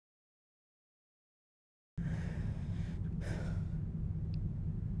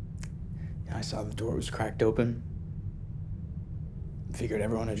I saw the door was cracked open. Figured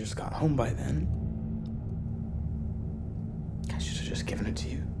everyone had just got home by then. I should have just given it to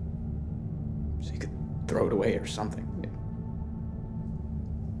you. So you could throw it away or something.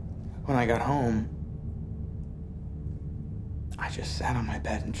 When I got home, I just sat on my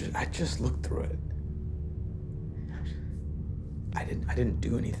bed and I just looked through it. I didn't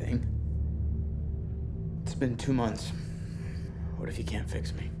do anything. It's been 2 months. What if you can't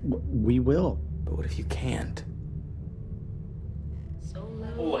fix me? We will. But what if you can't?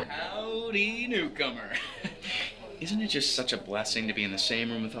 Oh, howdy, newcomer. Isn't it just such a blessing to be in the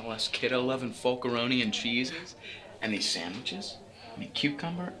same room with all us kiddo-loving folkaroni and cheeses? And these sandwiches? I mean,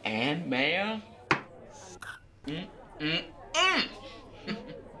 cucumber and mayo? Hey,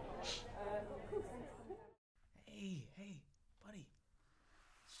 buddy.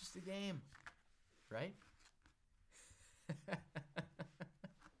 It's just a game, right?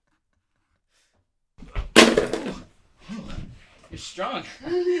 You're strong.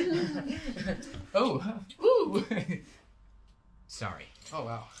 Oh, ooh. Sorry. Oh,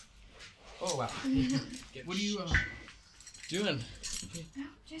 wow. Oh, wow. What are you, doing? No,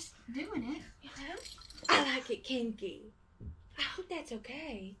 just doing it, you know? I like it kinky. I hope that's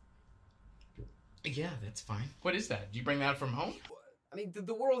okay. Yeah, that's fine. What is that? Did you bring that from home? I mean,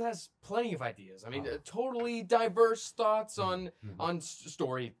 the world has plenty of ideas. I mean, totally diverse thoughts on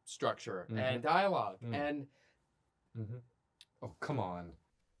story structure and dialogue and. Oh, come on.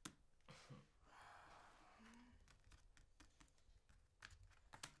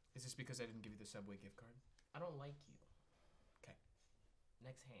 Is this because I didn't give you the Subway gift card? I don't like you. Okay.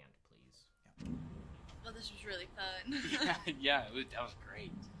 Next hand, please. Well, this was really fun. yeah, that was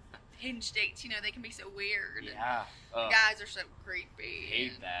great. Hinge dates, you know, they can be so weird. Yeah. The guys are so creepy.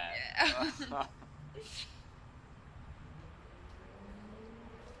 Hate that. Yeah.